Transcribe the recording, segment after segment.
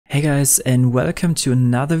Hey guys, and welcome to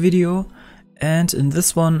another video, and in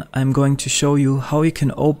this one I'm going to show you how you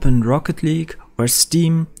can open Rocket League or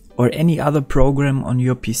Steam or any other program on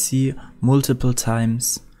your PC multiple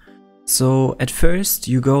times. So at first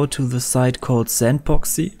you go to the site called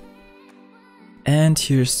Sandboxie, and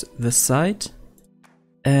here's the site,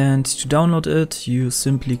 and to download it you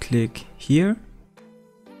simply click here.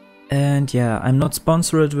 And yeah, I'm not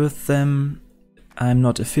sponsored with them, I'm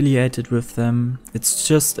not affiliated with them. It's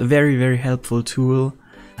just a very helpful tool.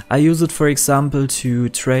 I use it, for example, to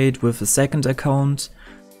trade with a second account,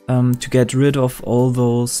 to get rid of all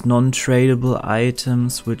those non-tradable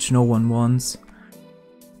items which no one wants.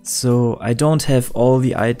 So I don't have all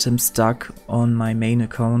the items stuck on my main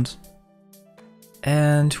account.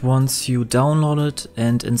 And once you downloaded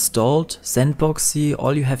and installed Sandboxie,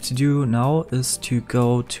 all you have to do now is to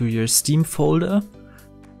go to your Steam folder.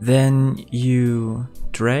 Then you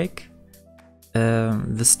drag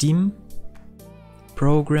the Steam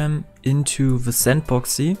program into the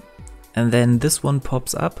Sandboxie, and then this one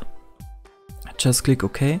pops up. Just click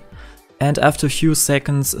OK, and after a few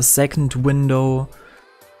seconds a second window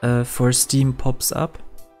for Steam pops up,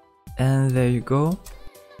 and there you go.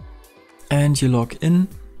 And you log in.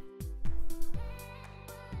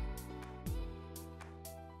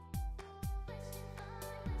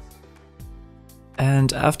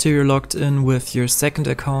 And after you're logged in with your second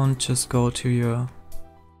account, just go to your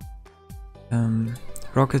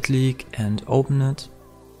Rocket League and open it.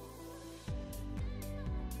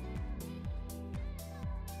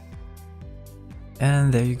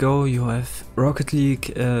 And there you go, you have Rocket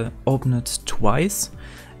League, open it twice.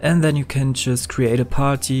 And then you can just create a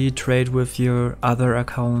party, trade with your other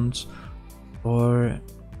account, or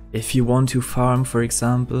if you want to farm, for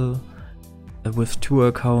example, with two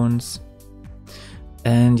accounts.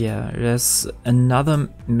 And yeah, there's another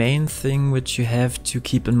main thing which you have to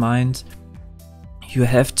keep in mind. You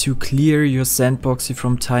have to clear your Sandboxie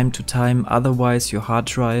from time to time, otherwise your hard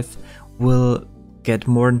drive will get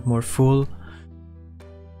more and more full.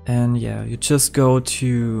 And yeah, you just go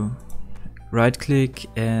to right click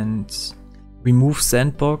and remove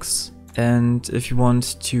sandbox, and if you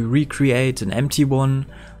want to recreate an empty one,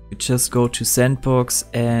 you just go to sandbox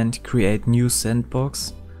and create new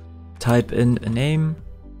sandbox. Type in a name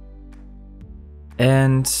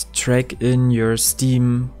and drag in your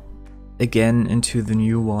Steam again into the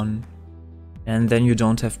new one, and then you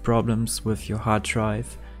don't have problems with your hard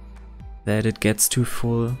drive that it gets too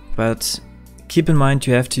full. But keep in mind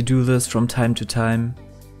you have to do this from time to time.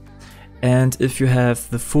 And if you have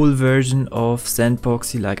the full version of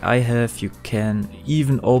Sandboxie like I have, you can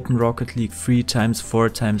even open Rocket League 3 times, 4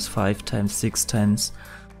 times, 5 times, 6 times,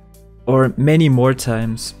 or many more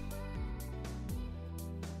times.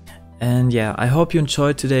 And yeah, I hope you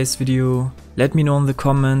enjoyed today's video. Let me know in the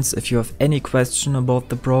comments if you have any question about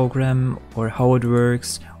the program or how it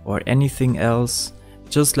works or anything else.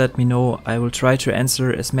 Just let me know, I will try to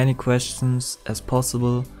answer as many questions as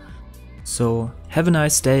possible. So have a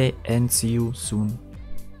nice day and see you soon.